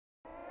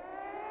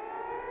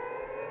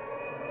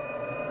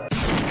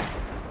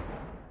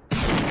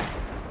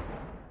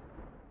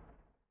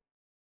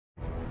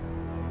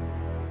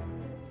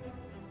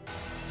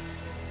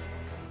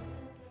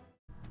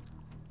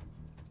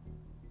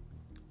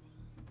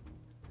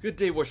Good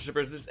day,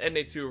 Warshippers. This is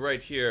NA2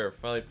 right here,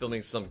 finally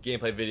filming some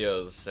gameplay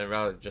videos and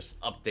rather just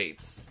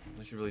updates.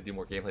 I should really do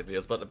more gameplay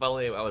videos, but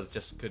finally I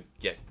could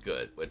get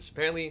good, which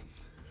apparently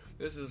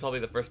this is probably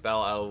the first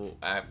battle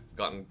I've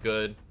gotten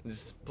good.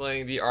 Just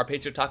playing the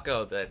Arpeggio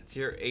Takao, that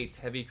tier 8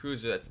 heavy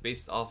cruiser that's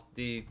based off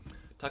the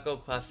Takao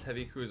class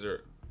heavy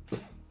cruiser.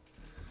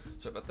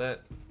 Sorry about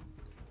that.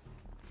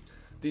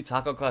 The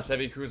Takao class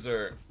heavy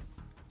cruiser,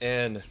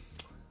 and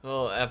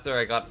well, after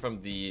I got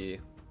from the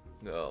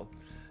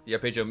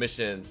Arpeggio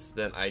missions,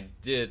 then I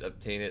did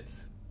obtain it.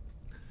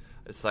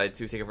 I decided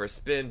to take it for a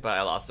spin, but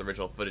I lost the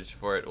original footage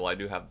for it. Well, I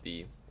do have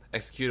the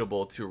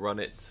executable to run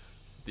it,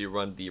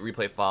 run the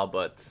replay file,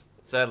 but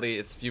sadly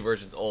it's a few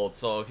versions old.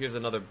 So here's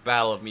another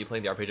battle of me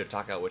playing the Arpeggio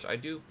Takao, which I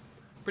do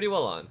pretty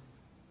well on.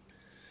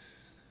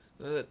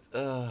 Yeah,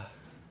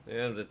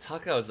 the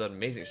Takao is an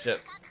amazing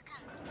ship.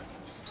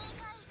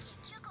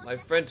 My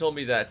friend told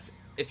me that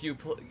if you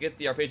get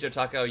the Arpeggio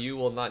Takao, you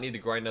will not need to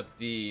grind up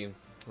the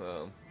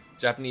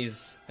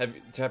Japanese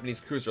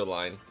cruiser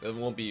line. It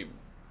won't be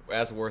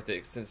as worth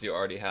it since you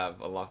already have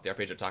unlocked the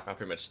Arpeggio Takao,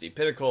 pretty much the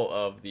pinnacle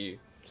of the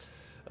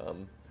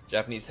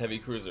Japanese heavy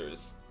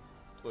cruisers.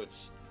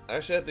 Which I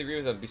actually have to agree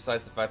with them.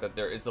 Besides the fact that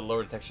there is the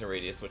lower detection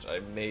radius, which I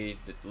may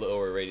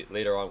lower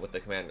later on with the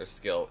commander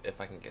skill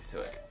if I can get to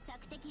it.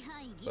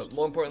 But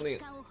more importantly,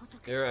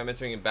 here I'm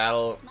entering a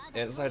battle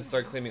and decided to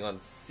start claiming on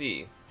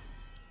sea.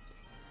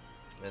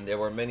 And there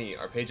were many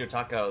Arpeggio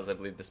Takaos, I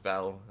believe, this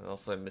battle. And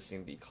also I'm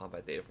missing the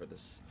combat data for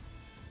this.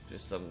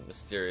 Just some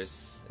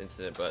mysterious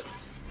incident, but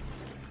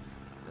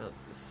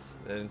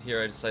and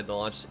here I decided to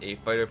launch a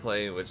fighter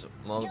plane, which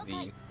among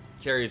the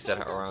carriers that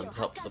are around to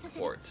help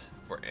support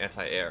for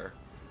anti-air,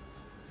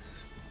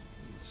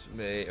 which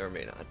may or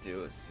may not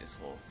do is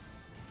useful.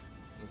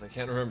 Because I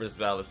can't remember this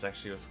battle. This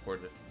actually was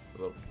recorded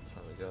a little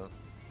time ago.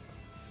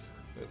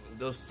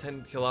 Those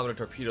 10-kilometer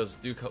torpedoes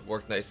do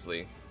work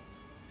nicely.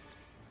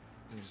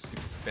 You just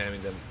keep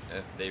spamming them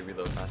if they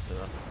reload fast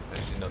enough.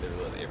 Actually, no, they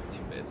reload every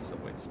 2 minutes. There's no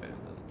point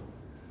spamming them.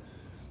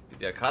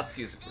 The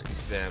Akatsuki is a great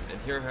spam,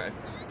 and here I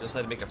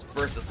decided to make a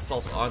first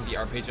assault on the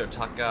Arpeggio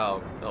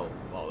Takao. Oh,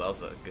 well, that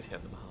was a good hit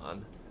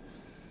on.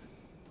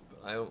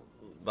 I'm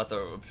about to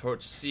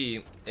approach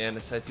C, and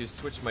decided to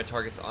switch my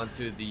targets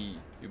onto the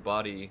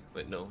Yubari.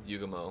 Wait, no,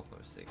 Yugamo. I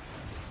was thinking.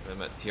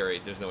 I'm at tier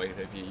 8. There's no way to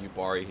be a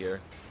Yubari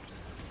here.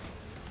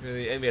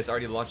 The enemy has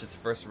already launched its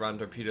first round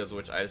of torpedoes,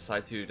 which I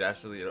decided to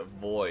dastardly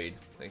avoid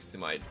thanks to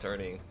my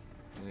turning.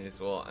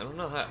 As well, I don't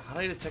know how did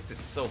I detect it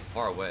so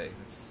far away.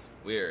 It's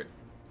weird.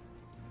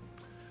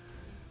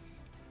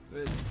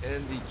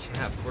 And the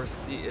cap for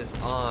C is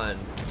on.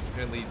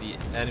 Apparently, the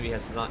enemy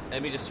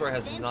destroyer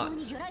has not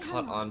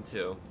caught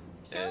onto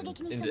and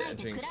into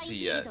entering C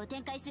yet.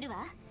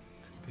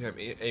 Here I'm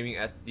aiming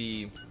at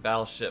the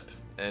battleship,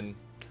 and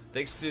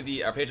thanks to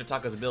the Arpeggio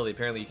Takao's ability,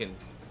 apparently you can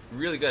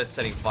really good at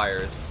setting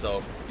fires.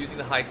 So using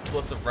the high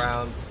explosive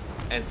rounds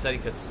and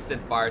setting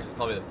consistent fires is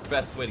probably the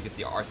best way to get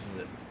the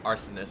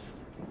arsonist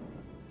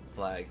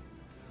flag.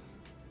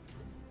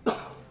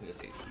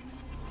 Just eat.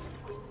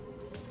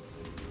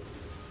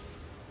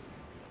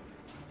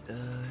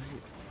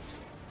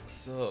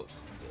 So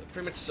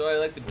pretty much, so I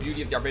like the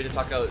beauty of the Arpeggio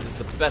Takao is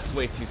the best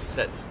way to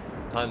set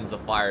tons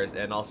of fires,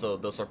 and also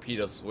those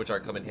torpedoes, which are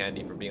come in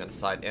handy for being on the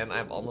side. And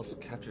I've almost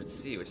captured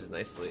C, which is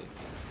nicely.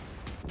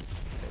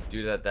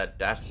 Due to that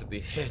dastardly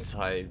hit,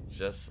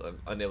 I'm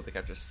unable to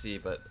capture C,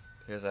 but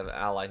here's an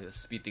ally to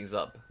speed things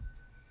up.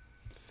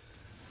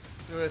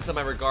 I'm gonna send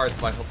my regards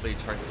by hopefully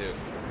trying to.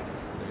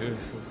 Who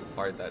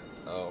fired that?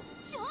 Oh.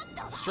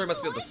 The destroyer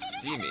must be able to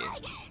see me.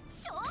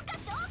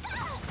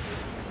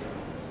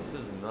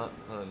 This is not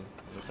fun.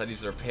 I decided to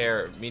use the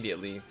repair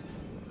immediately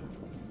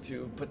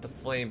to put the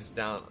flames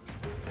down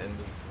and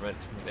prevent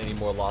any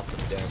more loss of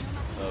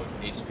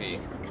HP.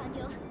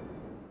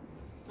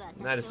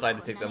 And I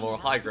decided to take the more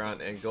high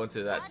ground and go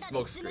into that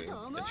smoke screen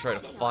and try to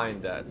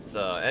find that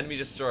enemy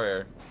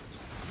destroyer.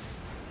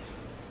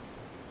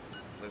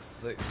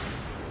 Looks like,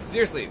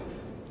 seriously,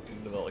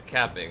 in the middle of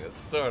capping, it's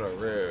sort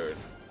of rude.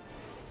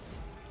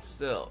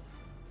 Still,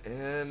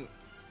 and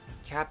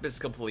cap is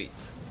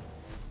complete.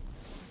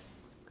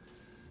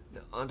 Now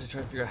on to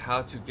try to figure out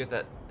how to get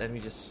that enemy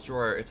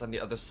destroyer. It's on the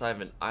other side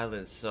of an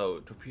island,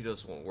 so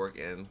torpedoes won't work,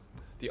 and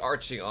the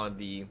arching on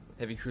the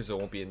heavy cruiser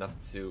won't be enough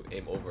to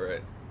aim over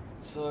it.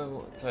 So I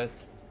will try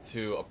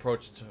to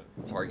approach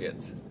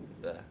target.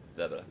 But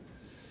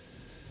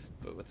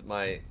with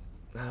my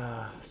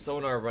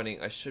sonar running,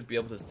 I should be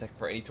able to detect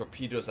for any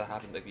torpedoes that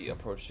happen to be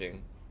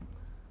approaching.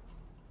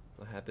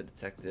 I have been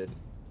detected,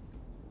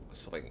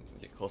 so I can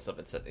get close up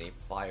and set any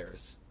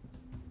fires.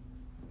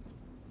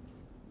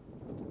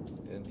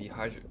 And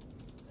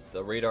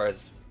the radar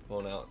has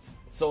blown out.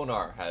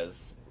 Sonar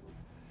has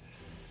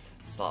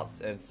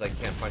stopped, and since I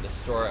can't find a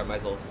destroyer, I might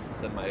as well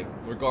send my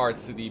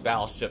regards to the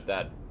battleship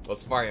that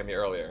was firing at me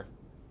earlier.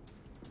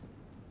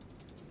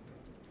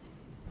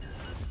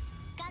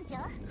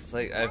 Looks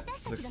like I've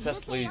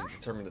successfully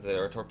determined that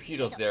there are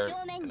torpedoes there,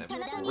 and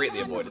I've greatly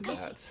avoided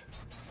that.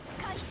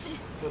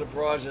 But a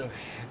barrage of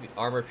heavy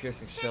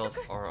armor-piercing shells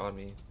are on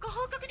me.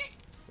 Oh,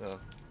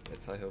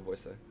 That's how he'll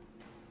voice it.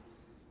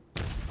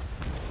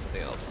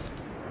 Something else.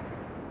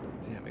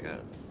 Damn, I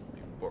gotta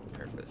be more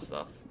prepared for this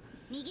stuff.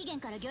 Well,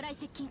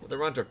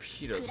 they're on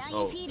torpedoes.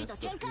 Oh, that's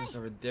the torpedoes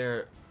over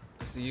there.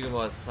 There's the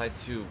Yugamo as side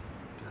 2.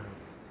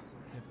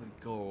 Can't really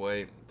go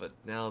away, but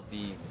now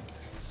the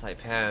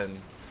Saipan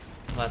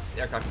class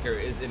aircraft carrier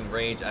is in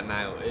range, and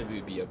now it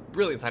would be a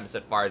brilliant time to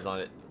set fires on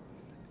it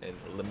and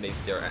eliminate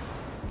their.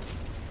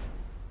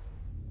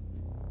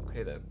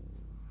 Okay then.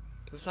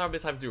 This is not a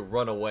bit time to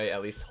run away,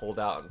 at least hold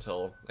out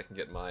until I can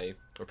get my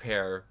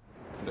repair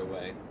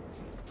underway.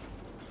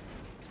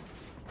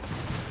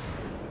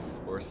 This is the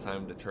worst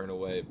time to turn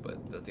away,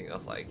 but nothing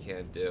else I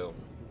can do.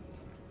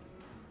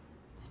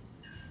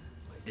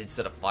 I did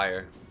set a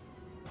fire.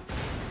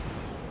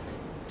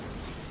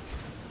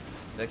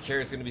 That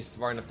carrier's gonna be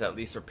smart enough to at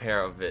least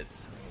repair of it.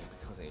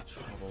 Won't cause any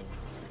trouble.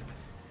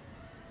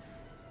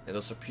 And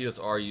those torpedoes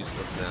are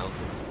useless now,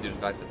 due to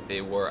the fact that they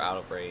were out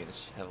of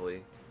range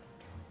heavily.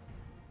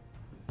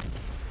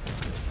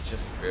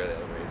 Just barely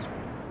out of range.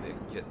 They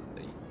get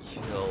a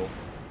kill.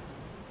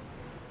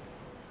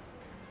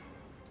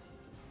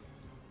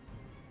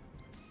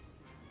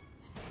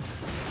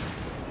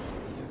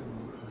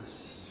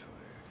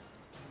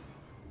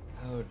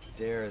 How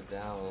dare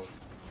thou?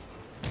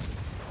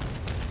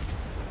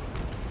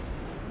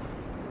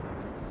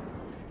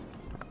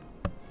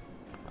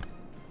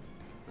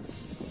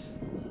 So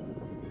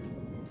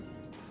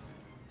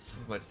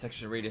my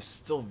detection rate is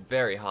still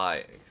very high.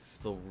 I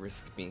still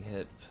risk being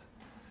hit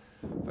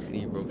by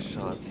any rogue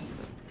shots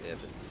that may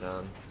have been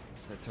sound.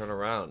 So I turn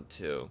around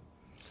too.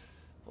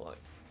 Well, I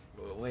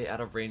go way out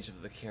of range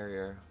of the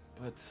carrier.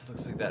 But it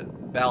looks like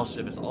that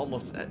battleship is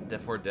almost at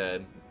death or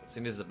dead. I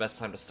think this is the best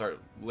time to start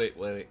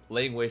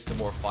laying waste to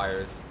more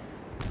fires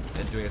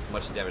and doing as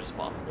much damage as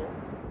possible.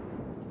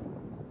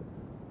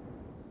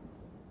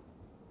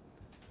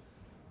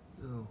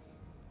 Oh,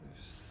 I've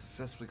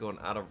successfully gone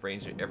out of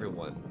range of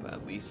everyone, but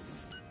at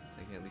least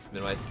I can at least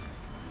minimize.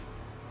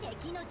 No. I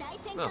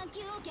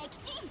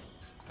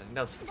think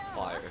that was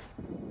fire.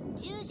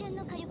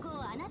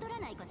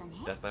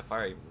 Death by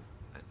fire.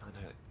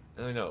 I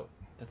don't know.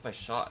 Death by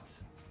shot.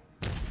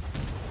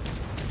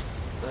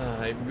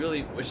 I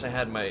really wish I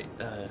had my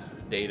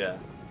data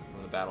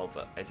from the battle,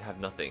 but I have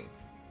nothing.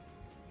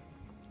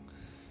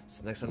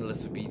 So next on the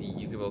list would be the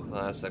Yugamo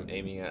class I'm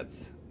aiming at.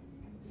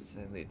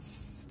 Sadly,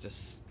 it's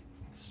just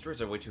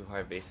destroyers are way too high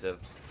evasive,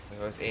 so I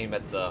always aim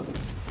at the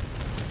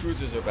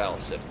cruisers or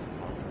battleships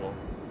if possible.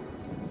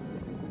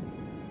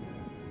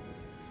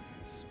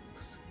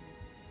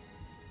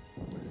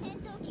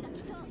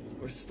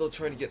 We're still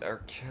trying to get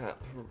our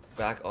cap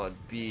back on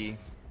B.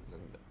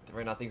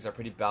 Right now things are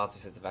pretty balanced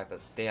besides the fact that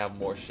they have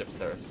more ships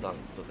that are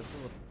sunk, so this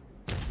is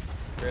a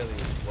fairly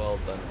well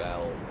done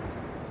battle.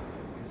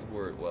 These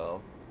were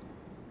well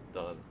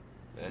done.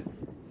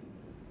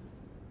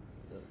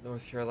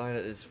 North Carolina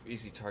is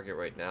easy target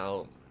right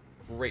now.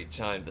 Great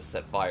time to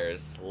set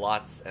fires.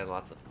 Lots and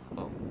lots of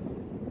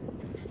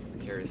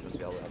the carriers supposed to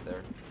be all out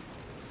there.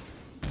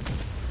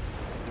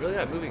 It's really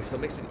not moving, so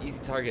it makes it an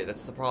easy target.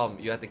 That's the problem.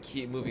 You have to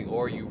keep moving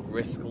or you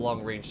risk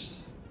long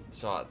range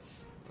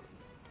shots.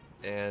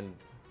 And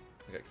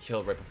I got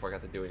killed right before I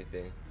got to do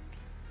anything.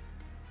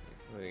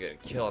 I'm gonna get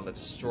a kill on the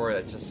destroyer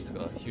that just took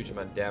a huge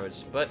amount of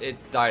damage, but it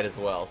died as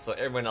well. So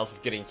everyone else is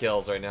getting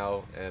kills right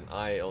now, and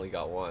I only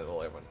got one.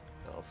 Well, everyone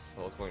else.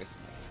 Well, in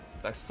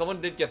fact, someone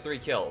did get 3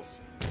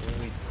 kills.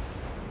 Only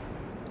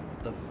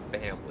the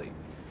family.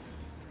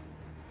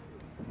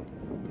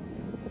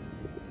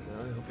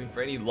 Hoping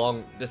for any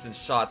long distance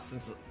shots,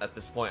 since at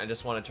this point I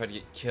just want to try to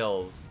get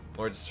kills.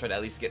 Or just try to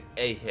at least get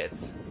a hit.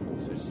 So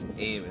just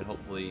aim and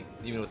hopefully,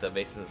 even with the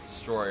evasive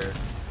destroyer,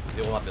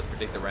 they will have to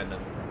predict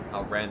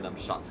how random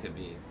shots could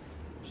be.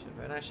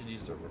 And I should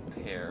use the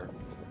repair.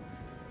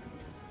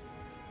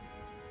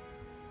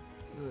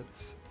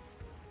 It's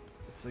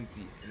like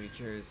the enemy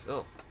carriers.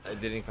 Oh, I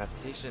did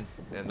incapacitation.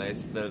 And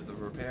nice the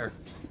repair.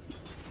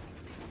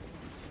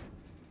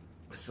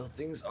 So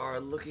things are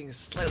looking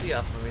slightly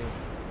up for me.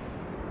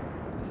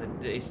 As I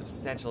did a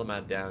substantial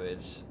amount of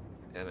damage.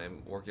 And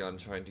I'm working on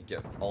trying to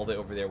get all the way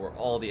over there where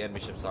all the enemy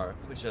ships are.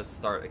 We should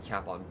start a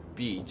cap on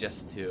B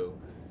just to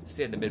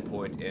stay at the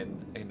midpoint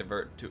and I can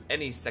divert to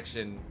any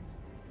section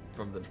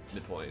from the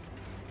midpoint.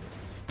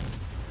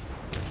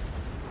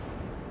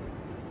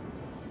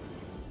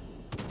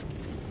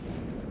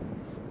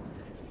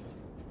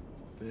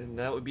 And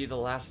that would be the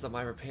last of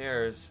my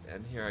repairs.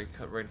 And here I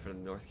cut right in front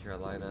of North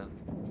Carolina.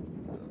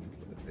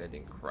 That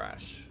didn't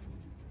crash.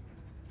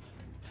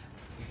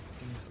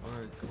 Things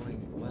are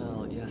going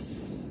well,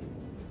 yes.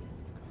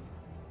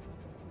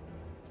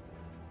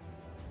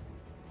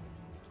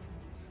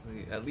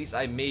 At least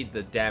I made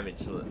the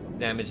damage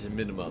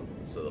minimum.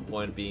 So the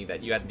point being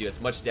that you have to do as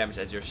much damage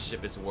as your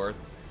ship is worth.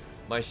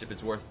 My ship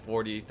is worth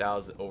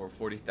 40,000, over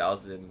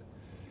 40,000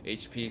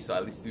 HP, so I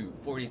at least do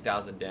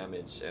 40,000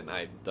 damage, and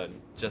I've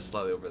done just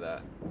slightly over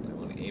that. I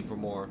want to aim for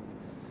more.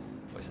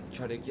 I just have to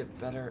try to get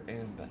better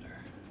and better.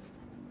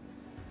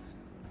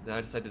 Now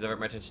I decided to divert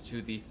my attention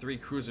to the 3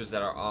 cruisers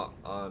that are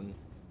on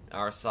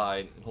our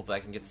side. Hopefully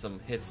I can get some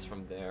hits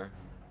from there,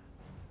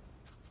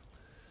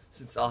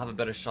 since I'll have a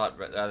better shot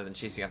rather than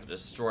chasing after the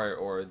destroyer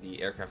or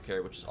the aircraft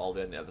carrier, which is all the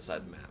way on the other side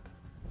of the map.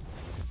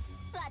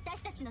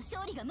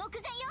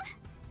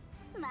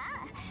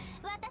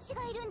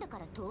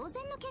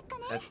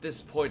 At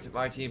this point,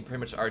 my team pretty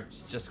much are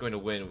just going to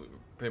win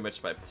pretty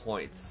much by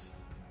points.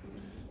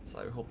 So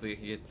I hopefully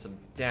can get some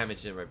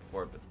damage in right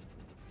before, but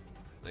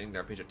I think the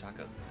Arpeggio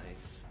Takao is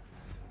nice.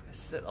 I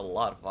set a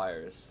lot of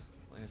fires.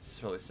 I guess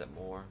probably set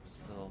more,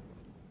 still.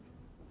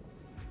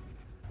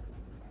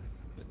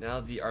 But now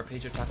the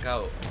Arpeggio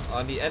Takao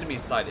on the enemy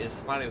side is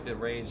finally within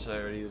range. I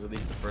already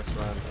released the first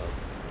round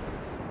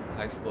of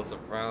high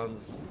explosive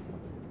rounds,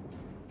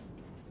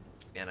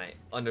 and I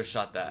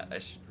undershot that. I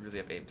should really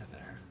have aimed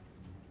better.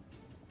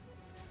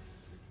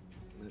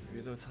 The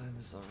reload time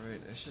is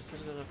alright. I should set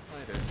another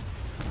fighter.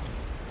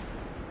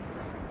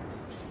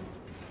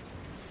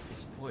 At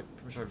this point,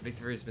 pretty much our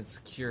victory has been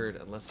secured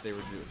unless they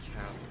were to do a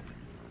cap.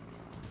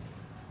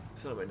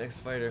 So my next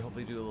fighter,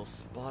 hopefully do a little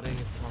spotting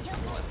if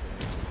possible.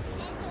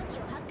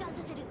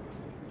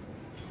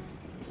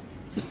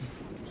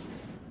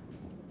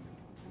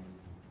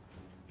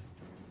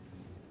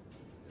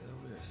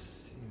 We are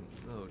seeing,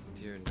 oh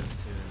dear,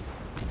 Neptune.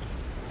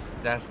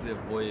 Stastly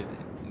avoided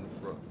in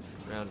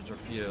round of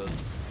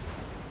torpedoes.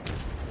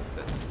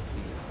 That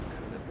these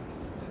could at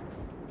least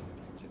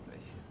get my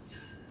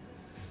hits.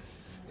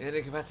 And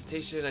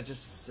incapacitation, I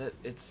just set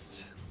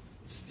its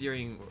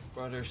steering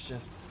rudder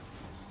shift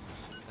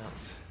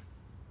out.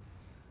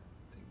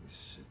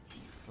 Things should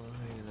be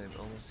fine, and I've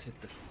almost hit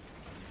the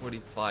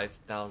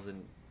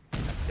 45,000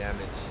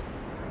 damage.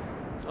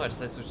 Oh, I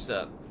decided to switch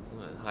to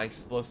high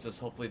explosives,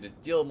 hopefully to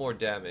deal more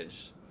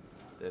damage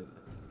than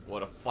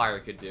what a fire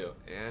could do.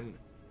 And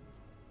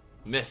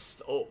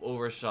missed. Oh,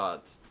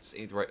 overshot. Just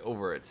aimed right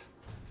over it.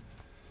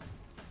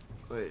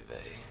 Wait, I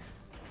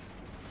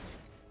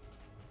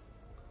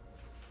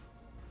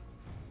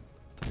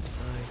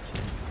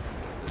can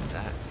do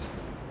that.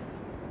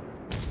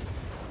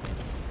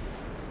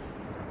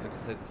 I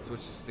decided to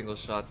switch to single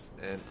shots,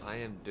 and I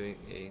am doing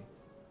a.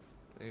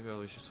 Maybe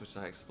I should switch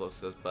to high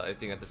explosives, but I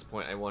think at this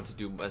point I want to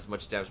do as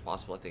much damage as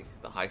possible. I think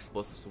the high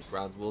explosives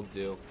rounds will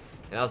do.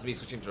 And that was me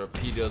switching to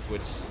torpedoes,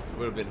 which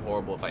would have been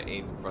horrible if I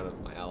aimed in front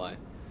of my ally.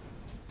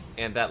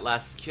 And that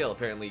last kill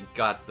apparently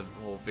got the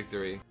whole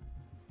victory.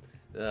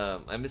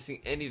 I'm missing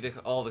any and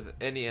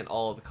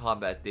all of the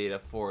combat data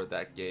for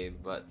that game,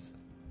 but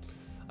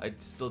I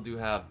still do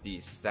have the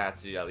stats,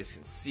 so you at least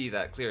can see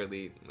that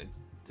clearly. I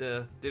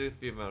did a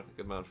good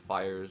amount of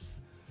fires,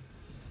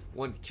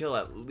 one kill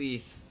at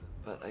least,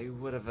 but I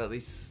would have at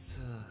least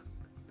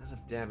not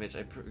enough damage.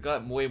 I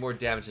got way more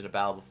damage in a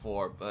battle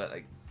before, but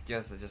I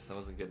guess I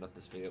wasn't good enough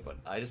this video. But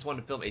I just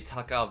wanted to film a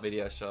Takao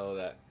video, show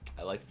that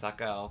I like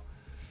Takao.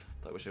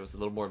 I wish I was a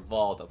little more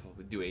involved. I'll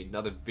probably do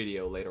another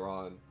video later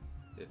on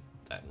if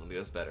that one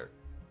goes better.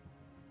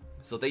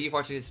 So thank you for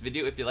watching this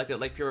video. If you liked it,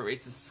 like, favorite,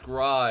 rate,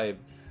 subscribe.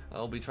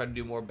 I'll be trying to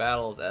do more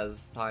battles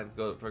as time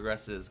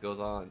goes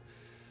on.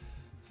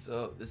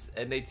 So this is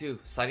NA2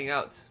 signing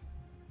out.